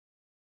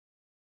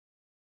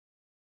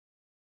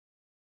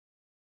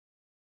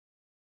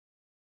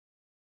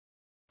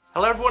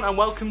Hello everyone and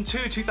welcome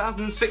to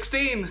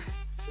 2016! Yay!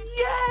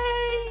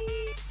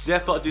 Today I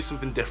thought I'd do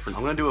something different.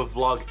 I'm going to do a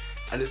vlog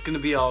and it's going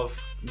to be of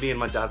me and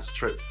my dad's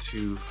trip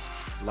to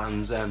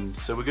Land's End.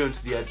 So we're going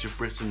to the edge of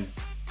Britain.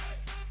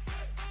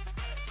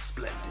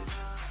 Splendid.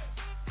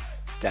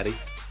 Daddy?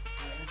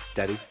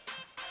 Daddy?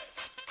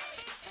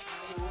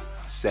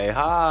 Say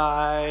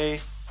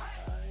hi!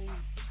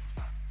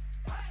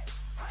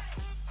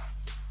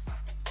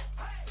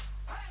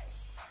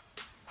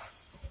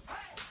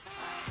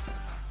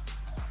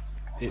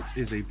 It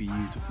is a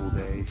beautiful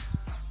day.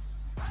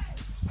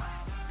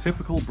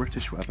 Typical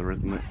British weather,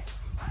 isn't it?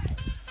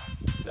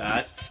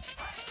 Dad?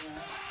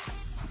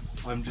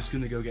 I'm just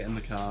gonna go get in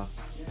the car.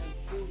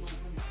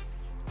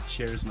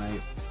 Cheers,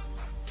 mate.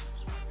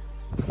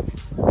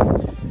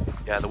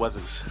 Yeah, the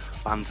weather's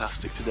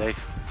fantastic today.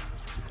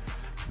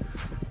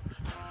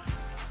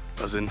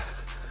 Buzzing.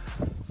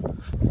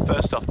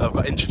 First off, though, I've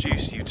got to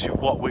introduce you to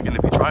what we're going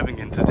to be driving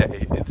in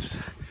today. It's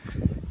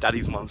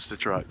Daddy's monster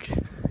truck.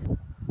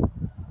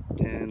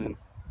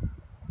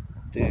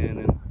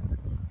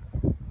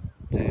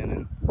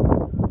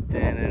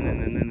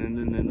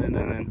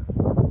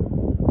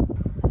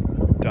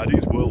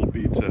 Daddy's world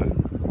beater.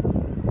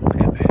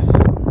 Look at this.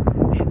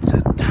 It's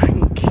a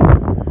tank.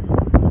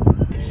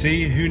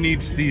 See, who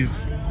needs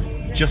these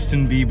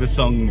Justin Bieber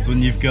songs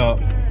when you've got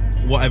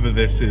whatever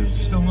this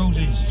is? Stone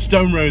Roses.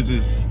 Stone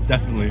Roses,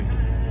 definitely.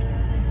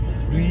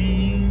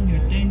 Ring a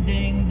ding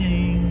ding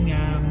ding,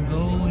 I'm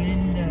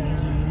going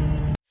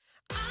down.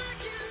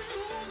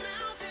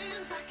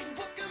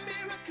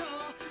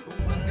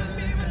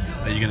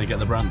 Are you gonna get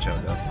the branch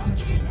out there?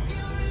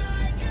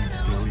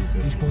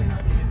 He's quite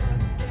happy.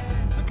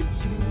 I can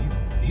see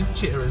he's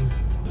cheering.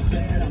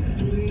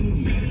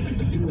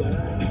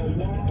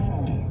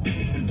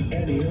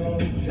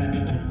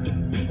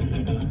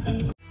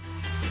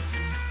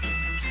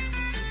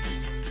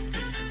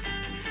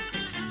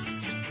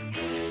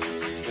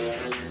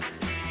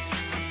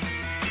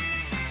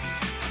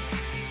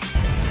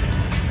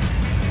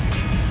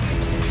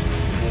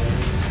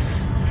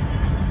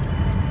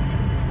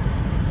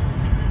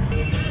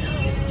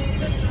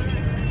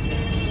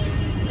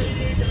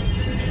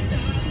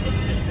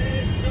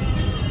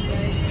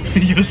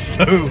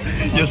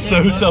 You're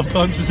so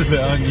self-conscious of it,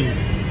 aren't you?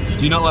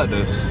 Do you not like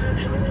this?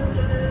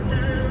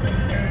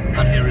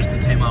 And here is the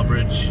Tamar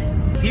Bridge.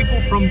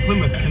 People from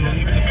Plymouth can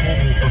leave to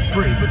Cornwall for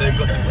free, but they've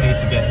got to pay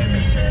to get in.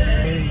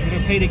 You're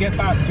going to pay to get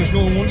back because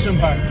no one wants them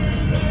back.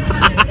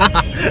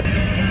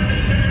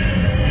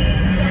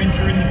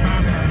 Entering the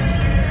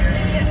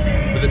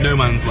Badlands. Was it No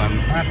Man's Land?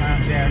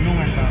 Badlands, yeah, No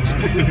Man's Land.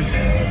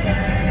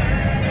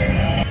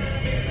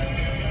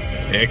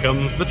 Here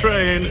comes the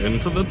train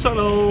into the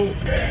tunnel.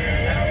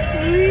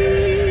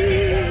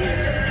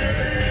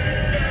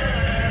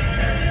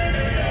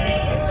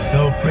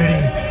 So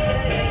pretty.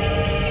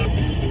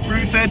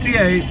 Route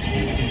 38.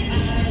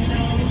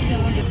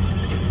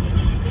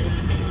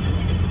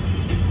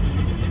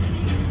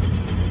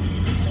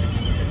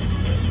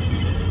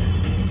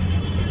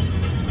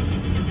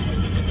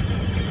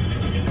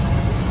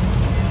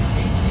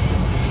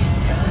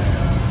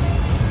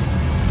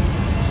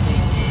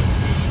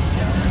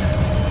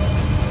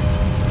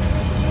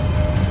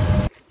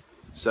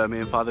 So me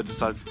and Father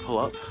decided to pull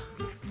up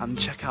and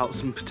check out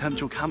some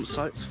potential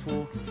campsites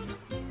for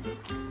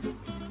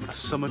a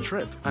summer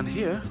trip. And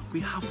here we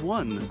have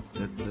one.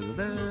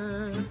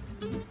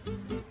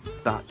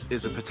 That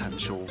is a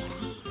potential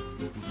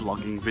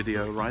vlogging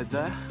video right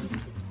there.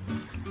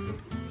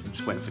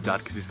 Just waiting for Dad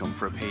because he's gone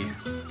for a pee.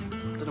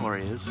 Don't know where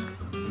he is.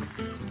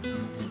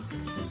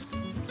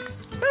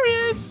 There he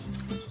is!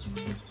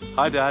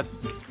 Hi, Dad.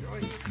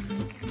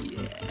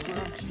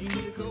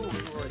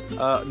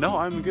 No,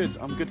 I'm good.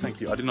 I'm good, thank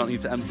you. I did not need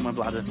to empty my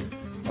bladder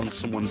on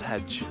someone's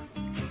hedge.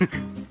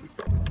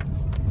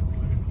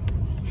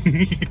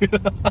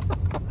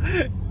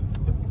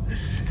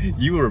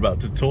 You were about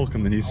to talk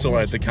and then you saw I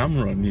had the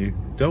camera on you.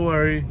 Don't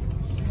worry. I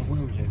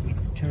will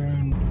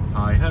turn.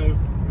 Hi ho,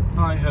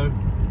 hi ho.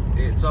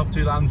 It's off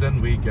to Land's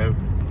End we go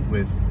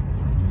with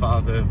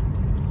Father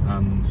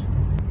and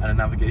a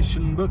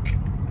navigation book.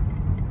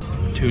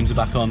 Tunes are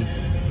back on.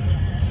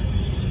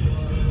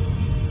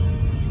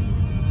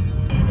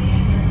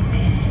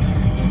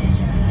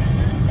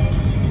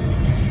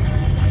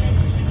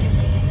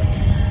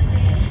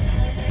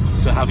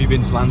 So have you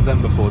been to Land's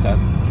End before, Dad?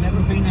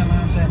 Never been to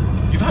Land's End.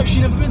 You've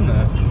actually never been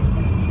there?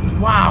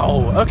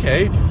 Wow,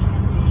 okay.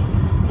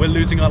 We're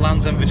losing our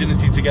Land's End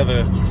virginity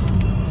together. There's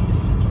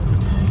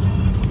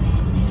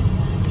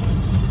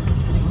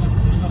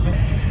nothing.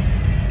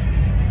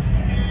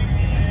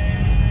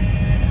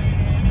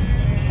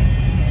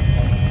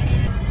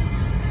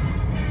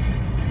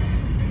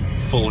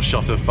 Full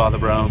shot of Father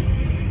Brown.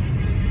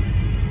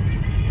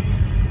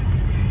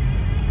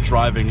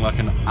 Driving like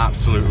an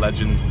absolute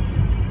legend.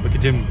 Look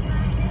at him.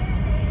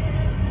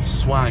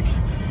 Swag.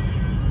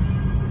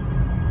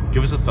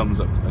 Give us a thumbs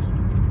up, Dad.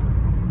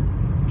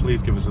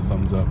 Please give us a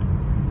thumbs up.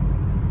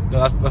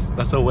 No,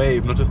 that's a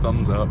wave, not a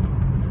thumbs up.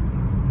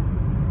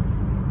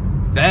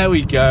 There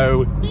we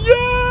go.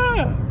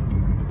 Yeah!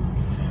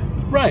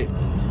 Right,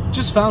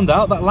 just found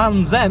out that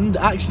Land's End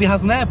actually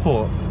has an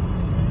airport.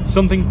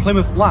 Something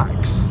Plymouth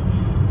lacks.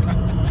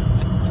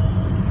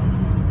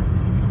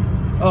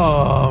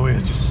 Oh, we're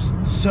just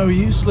so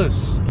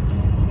useless.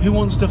 Who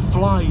wants to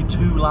fly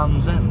to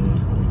Land's End?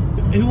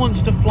 Who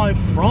wants to fly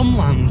from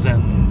Land's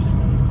End?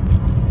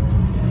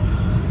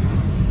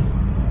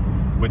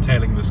 We're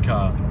tailing this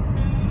car.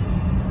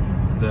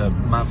 The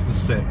Mazda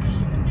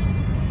 6.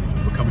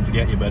 We're coming to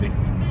get you, buddy.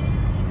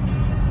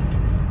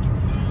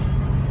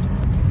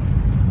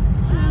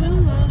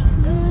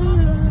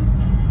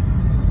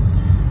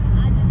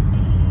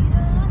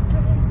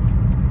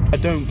 I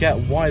don't get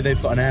why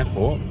they've got an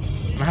airport.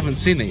 I haven't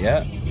seen it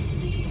yet.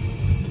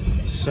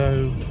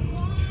 So,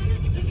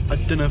 I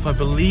don't know if I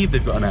believe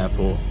they've got an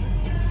airport.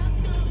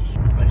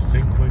 I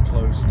think we're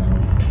close now.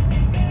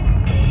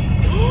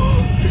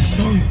 This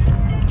song!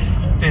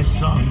 This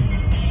song!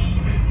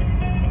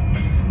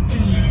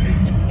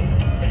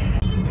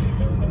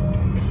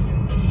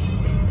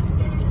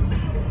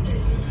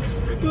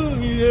 Oh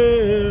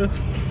yeah!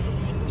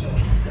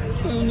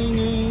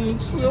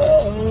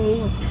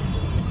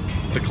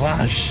 The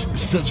Clash is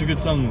such a good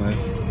song,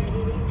 this.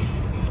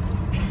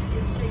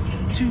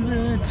 To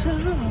the top.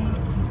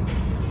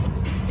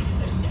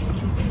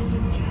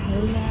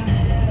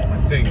 I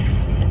think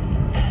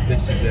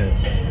this is it.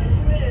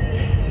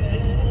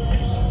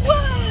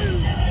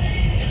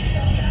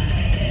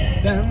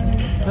 Bam,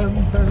 bam,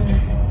 bam.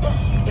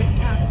 The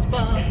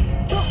Casbah,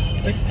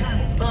 the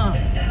Casbah.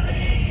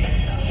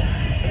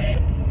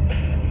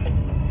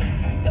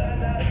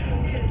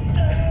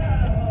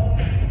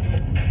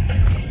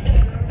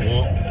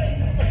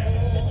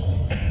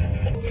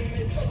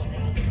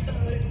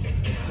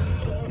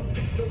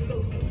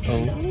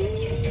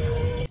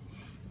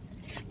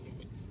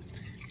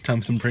 Time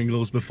for some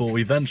Pringles before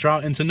we venture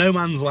out into no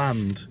man's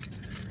land.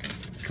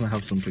 Can I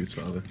have some, please,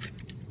 Father?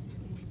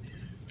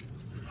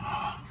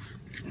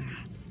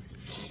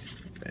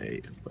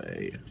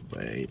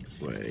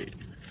 Wait.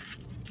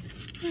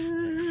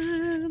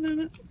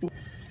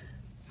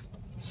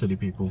 Silly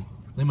people.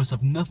 They must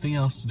have nothing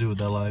else to do with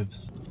their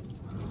lives.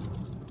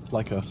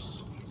 Like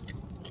us.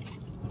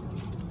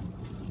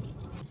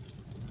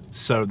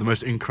 So, the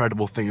most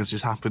incredible thing has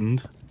just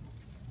happened.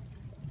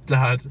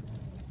 Dad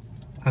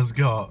has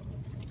got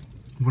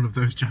one of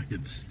those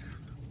jackets.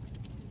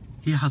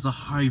 He has a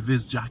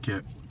high-vis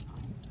jacket.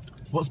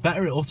 What's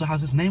better, it also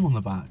has his name on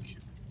the back.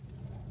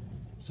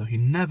 So he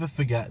never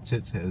forgets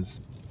it's his.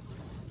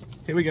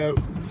 Here we go.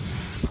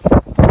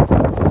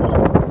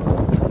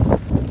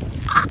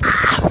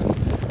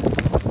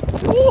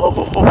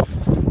 Whoa.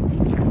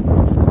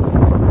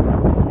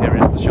 Here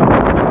is the shot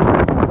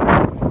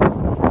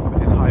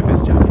with his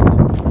high-vis jacket.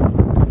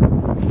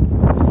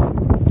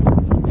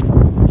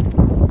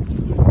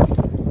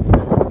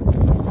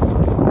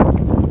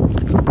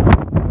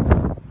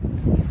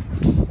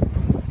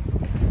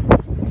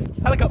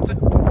 Helicopter.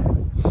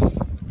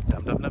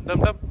 Dum dum dum dum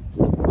dum.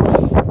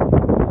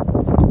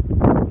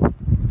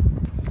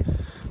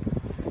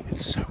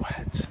 It's so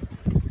wet.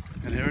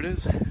 And here it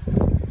is.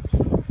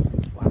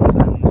 Land's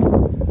End.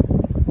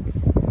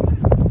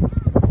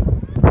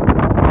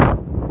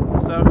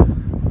 So,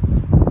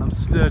 I'm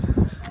stood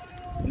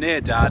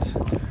near Dad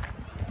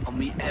on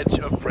the edge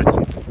of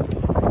Britain.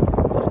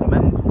 That's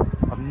mental.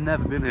 I've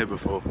never been here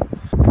before.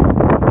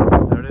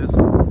 There it is.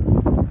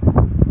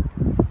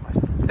 I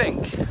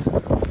think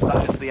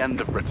that is the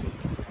end of Britain,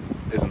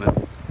 isn't it?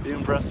 Are you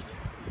impressed?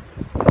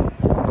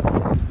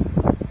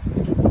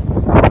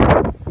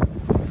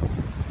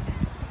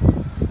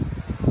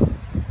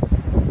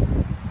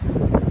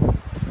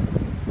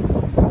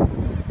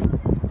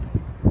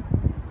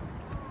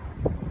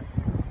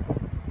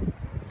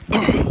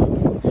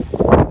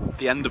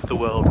 The end of the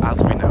world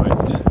as we know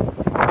it.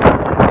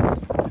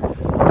 Yes.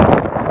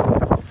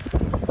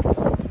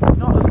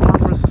 Not as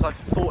glamorous as I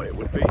thought it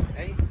would be.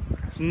 Hey?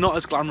 It's not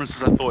as glamorous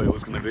as I thought it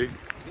was going to be.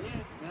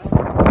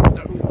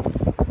 No.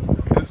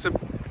 Because it's a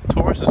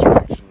tourist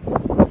attraction.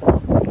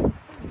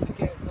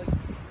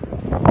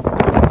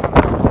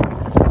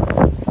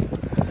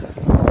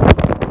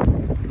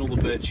 And all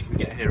the birds you can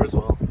get here as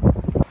well.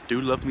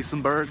 Do love me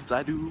some birds,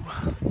 I do.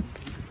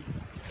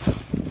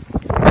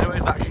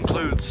 Anyways, that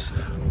concludes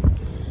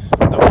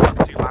the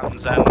vlog to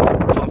Land's End. I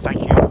want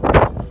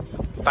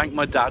to thank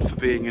my dad for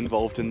being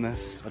involved in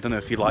this. I don't know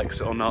if he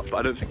likes it or not, but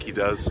I don't think he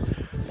does.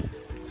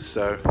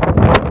 So,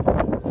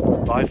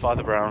 bye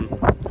Father Brown.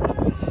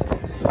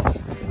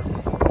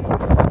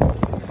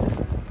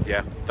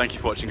 Yeah, thank you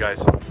for watching,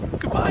 guys.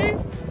 Goodbye.